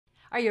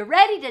Are you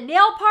ready to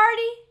nail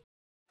party?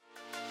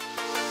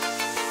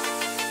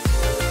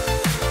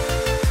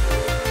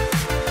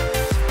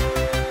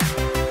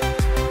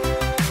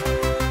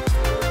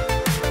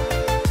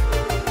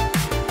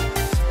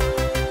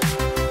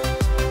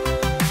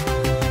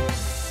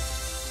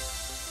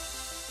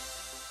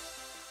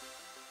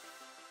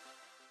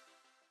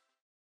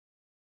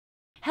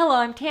 Hello,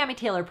 I'm Tammy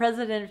Taylor,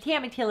 president of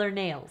Tammy Taylor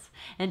Nails,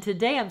 and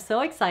today I'm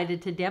so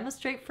excited to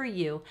demonstrate for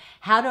you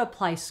how to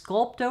apply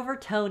Sculpt over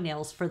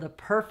toenails for the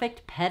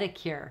perfect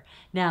pedicure.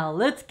 Now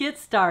let's get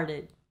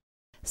started.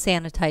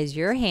 Sanitize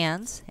your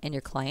hands and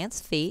your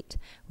client's feet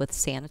with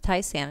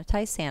Sanitize,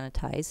 Sanitize,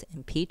 Sanitize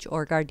in peach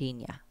or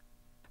gardenia.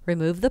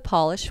 Remove the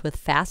polish with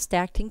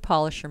fast-acting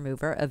polish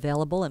remover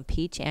available in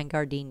peach and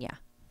gardenia.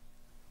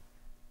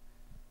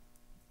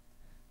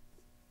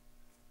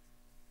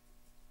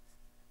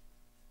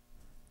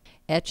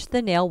 Etch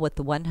the nail with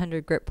the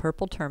 100 Grit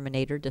Purple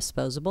Terminator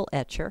disposable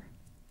etcher.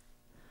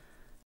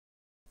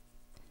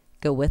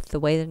 Go with the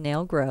way the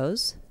nail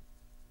grows.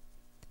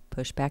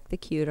 Push back the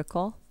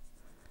cuticle.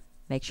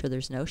 Make sure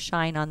there's no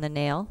shine on the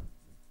nail.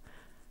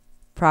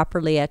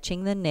 Properly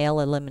etching the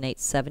nail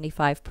eliminates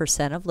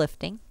 75% of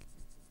lifting.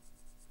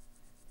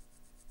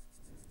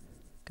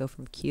 Go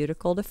from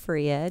cuticle to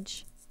free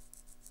edge.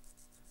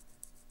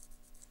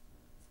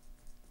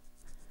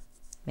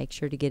 Make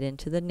sure to get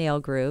into the nail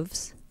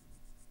grooves.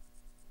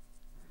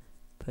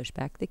 Push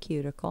back the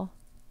cuticle.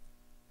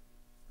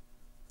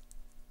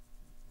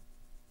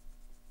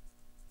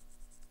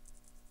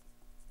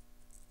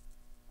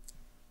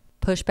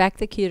 Push back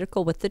the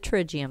cuticle with the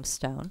tritium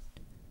stone.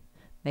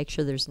 Make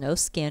sure there's no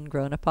skin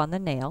grown up on the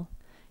nail.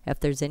 If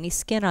there's any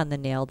skin on the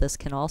nail, this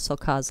can also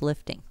cause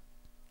lifting.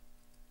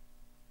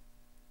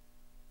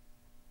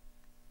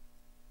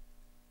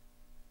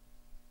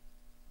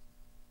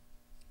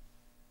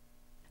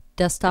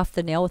 Dust off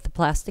the nail with the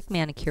plastic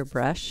manicure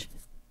brush.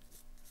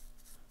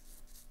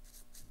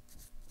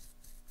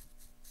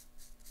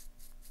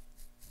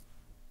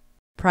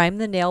 Prime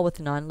the nail with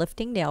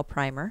non-lifting nail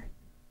primer.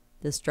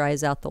 This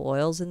dries out the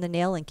oils in the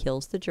nail and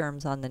kills the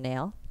germs on the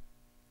nail.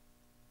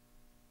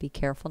 Be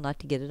careful not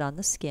to get it on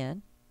the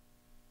skin.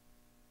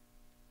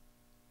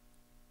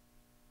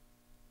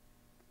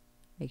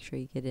 Make sure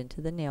you get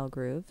into the nail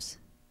grooves.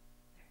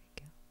 There you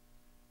go.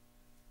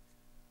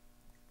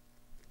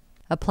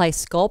 Apply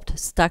Sculpt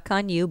Stuck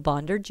On You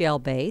Bonder Gel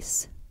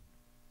Base.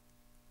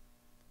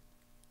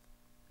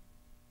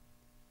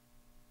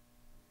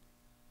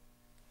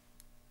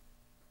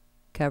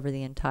 Cover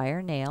the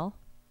entire nail.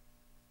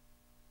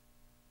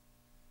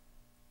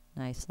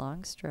 Nice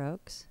long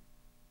strokes.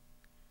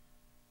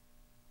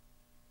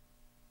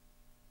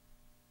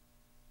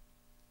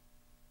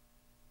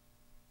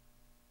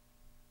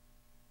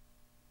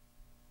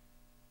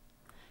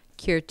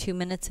 Cure 2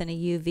 minutes in a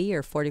UV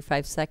or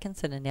 45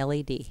 seconds in an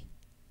LED.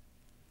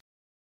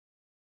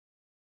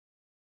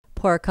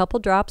 Pour a couple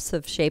drops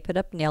of Shape It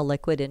Up nail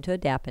liquid into a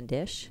dappen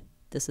dish.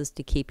 This is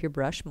to keep your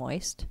brush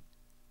moist.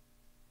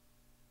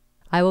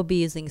 I will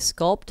be using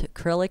SCULPT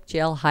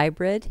Acrylic-Gel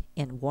Hybrid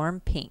in warm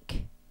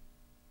pink.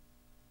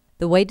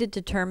 The way to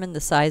determine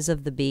the size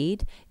of the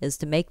bead is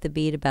to make the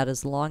bead about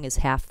as long as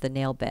half the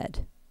nail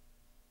bed.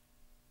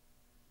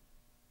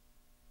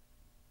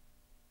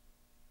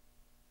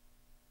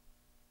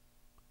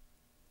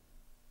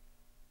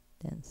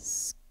 Then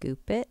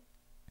scoop it.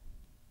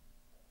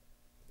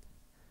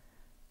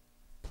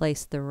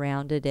 Place the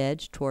rounded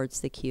edge towards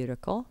the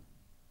cuticle.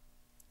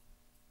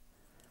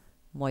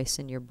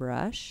 Moisten your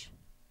brush.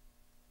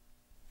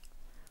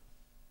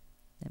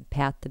 Then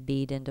pat the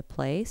bead into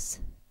place.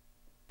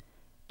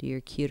 Do your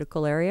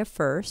cuticle area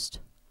first.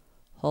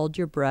 Hold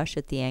your brush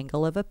at the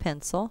angle of a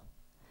pencil.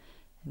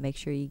 And make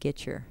sure you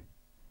get your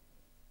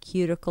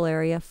cuticle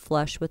area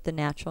flush with the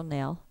natural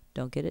nail.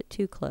 Don't get it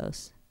too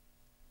close.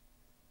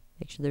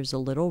 Make sure there's a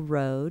little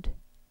road.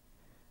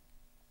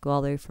 Go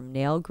all the way from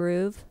nail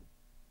groove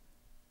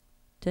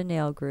to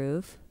nail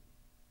groove.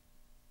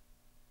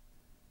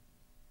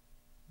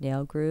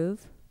 Nail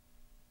groove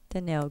to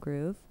nail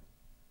groove.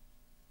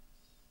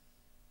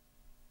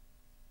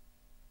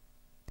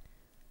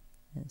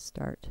 And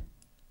start,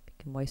 you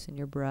can moisten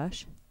your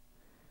brush,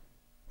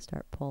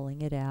 start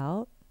pulling it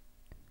out.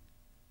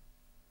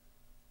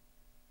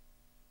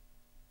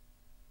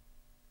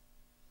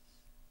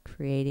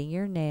 Creating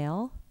your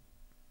nail.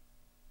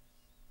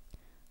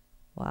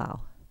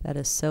 Wow, that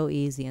is so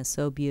easy and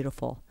so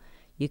beautiful.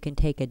 You can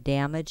take a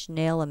damaged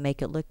nail and make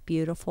it look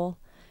beautiful.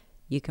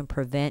 You can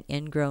prevent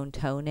ingrown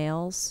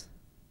toenails.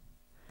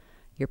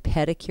 Your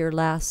pedicure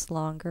lasts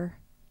longer.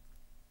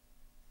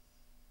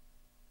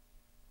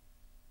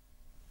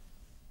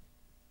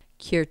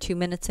 Cure 2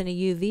 minutes in a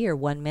UV or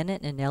 1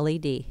 minute in an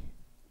LED.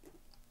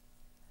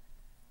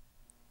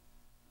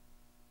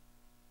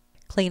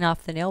 Clean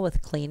off the nail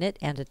with Clean It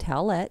and a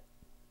towelette.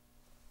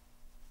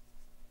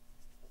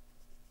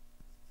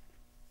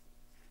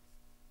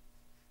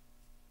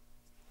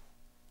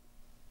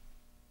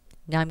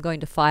 Now I'm going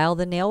to file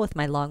the nail with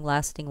my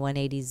long-lasting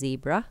 180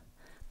 zebra,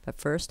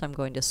 but first I'm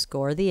going to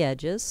score the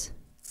edges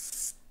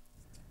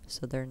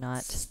so they're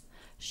not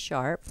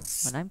sharp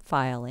when I'm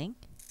filing.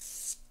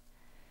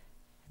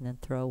 And then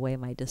throw away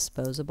my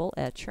disposable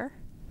etcher.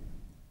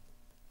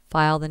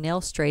 File the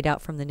nail straight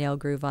out from the nail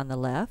groove on the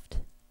left.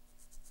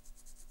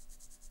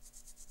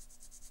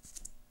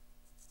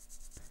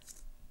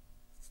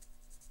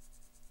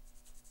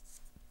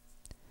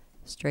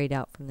 Straight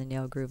out from the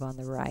nail groove on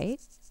the right.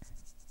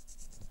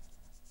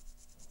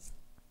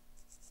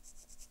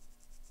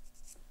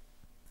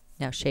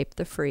 Now shape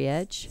the free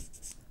edge.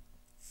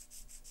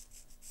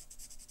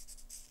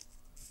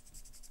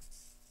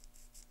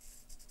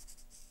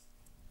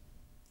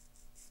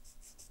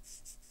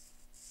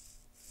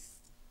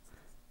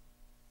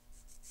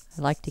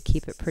 I like to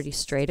keep it pretty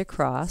straight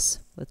across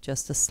with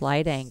just a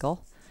slight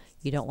angle.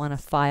 You don't want to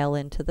file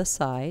into the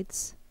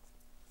sides.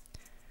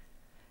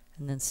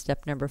 And then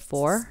step number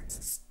 4,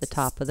 the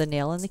top of the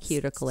nail in the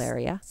cuticle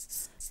area.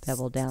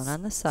 Bevel down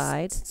on the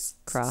side,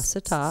 cross the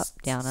top,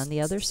 down on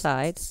the other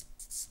side,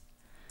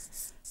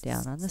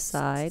 down on the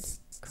side,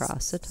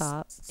 cross the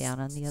top, down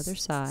on the other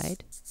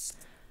side.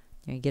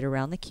 Then you get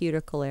around the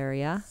cuticle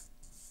area.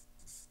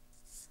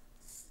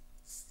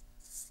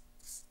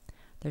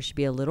 There should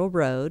be a little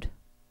road.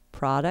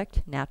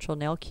 Product, natural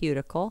nail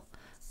cuticle.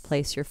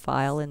 Place your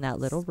file in that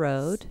little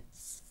road.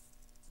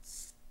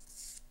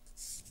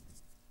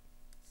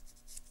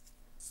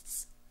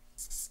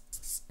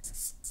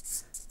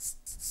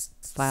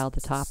 File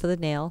the top of the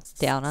nail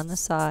down on the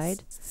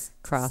side,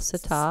 cross the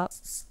top,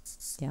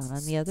 down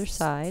on the other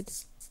side.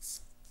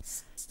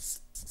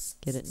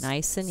 Get it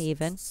nice and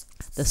even.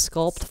 The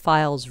sculpt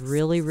file's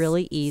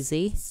really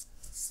easy.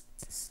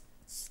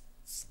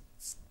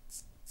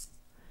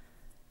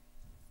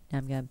 Now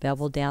I'm going to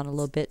bevel down a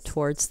little bit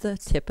towards the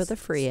tip of the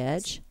free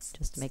edge,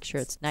 just to make sure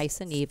it's nice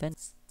and even,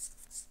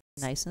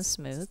 nice and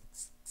smooth.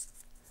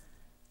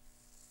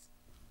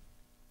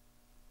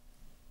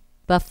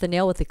 Buff the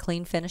nail with a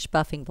clean finish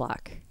buffing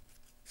block.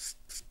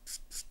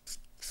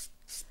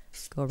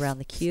 Go around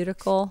the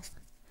cuticle,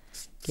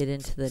 get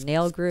into the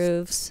nail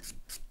grooves,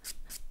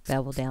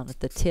 bevel down at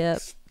the tip,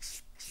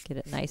 get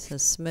it nice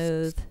and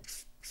smooth.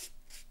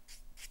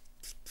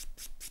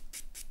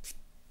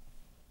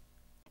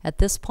 At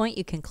this point,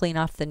 you can clean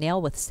off the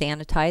nail with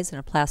sanitize and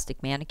a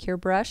plastic manicure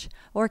brush,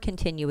 or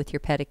continue with your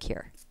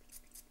pedicure.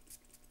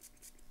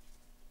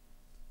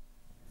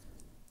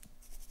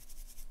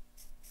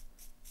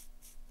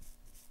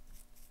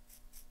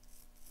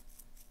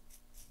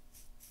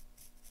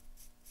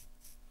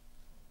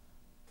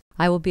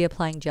 I will be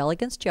applying gel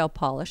against gel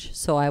polish,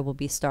 so I will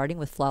be starting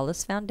with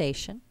Flawless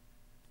Foundation.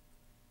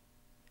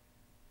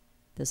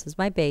 This is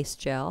my base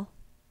gel.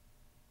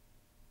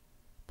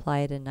 Apply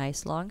it in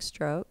nice long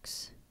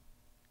strokes.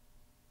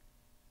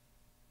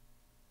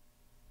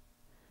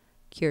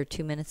 Cure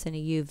 2 minutes in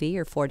a UV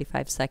or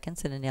 45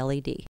 seconds in an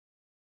LED.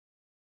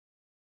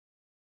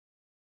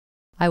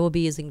 I will be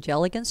using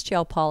gel against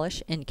gel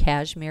polish in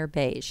Cashmere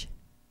Beige.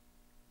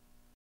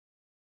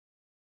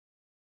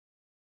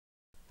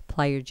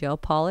 Apply your gel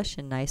polish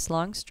in nice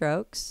long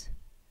strokes.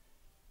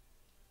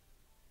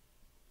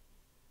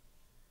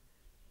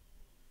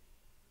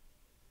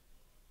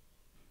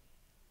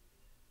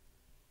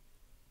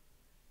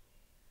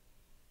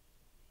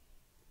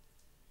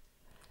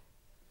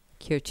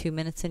 Cure 2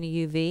 minutes in a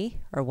UV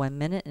or 1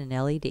 minute in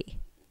an LED.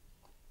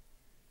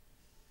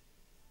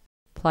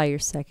 Apply your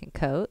second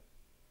coat.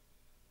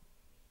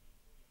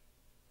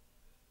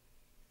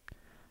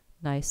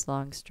 Nice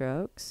long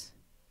strokes.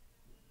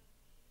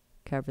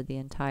 Cover the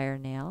entire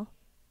nail.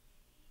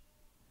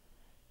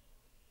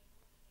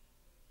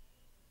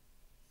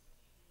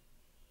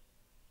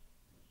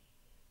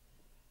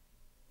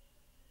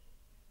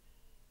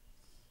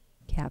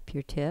 Cap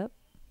your tip.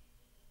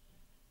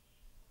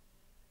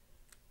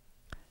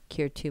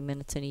 Cure 2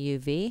 minutes in a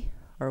UV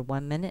or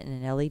 1 minute in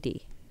an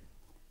LED.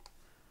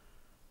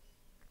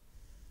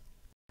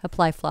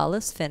 Apply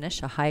Flawless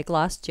Finish, a high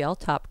gloss gel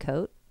top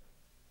coat.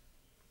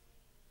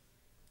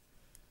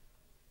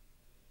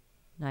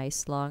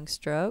 Nice long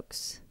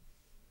strokes.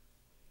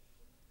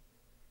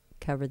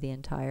 Cover the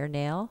entire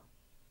nail.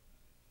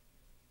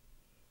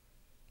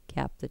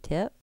 Cap the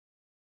tip.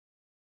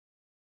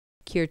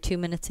 Cure 2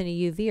 minutes in a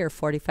UV or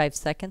 45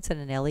 seconds in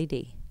an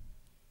LED.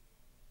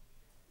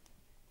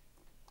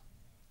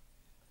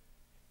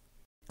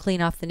 Clean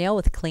off the nail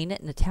with Clean It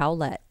in a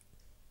towelette.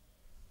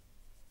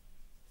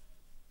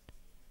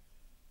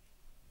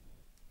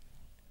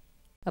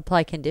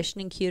 Apply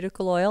conditioning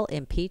cuticle oil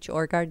in peach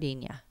or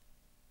gardenia.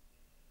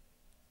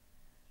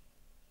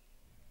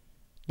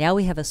 Now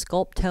we have a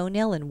sculpt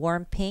toenail in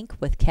warm pink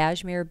with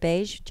Cashmere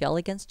Beige gel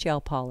against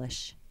gel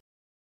polish.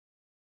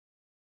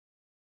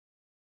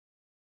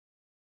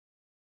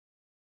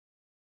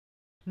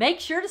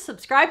 Make sure to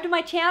subscribe to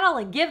my channel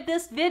and give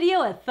this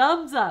video a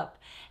thumbs up.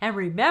 And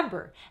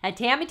remember, at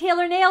Tammy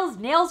Taylor Nails,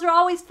 nails are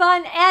always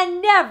fun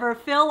and never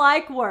feel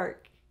like work.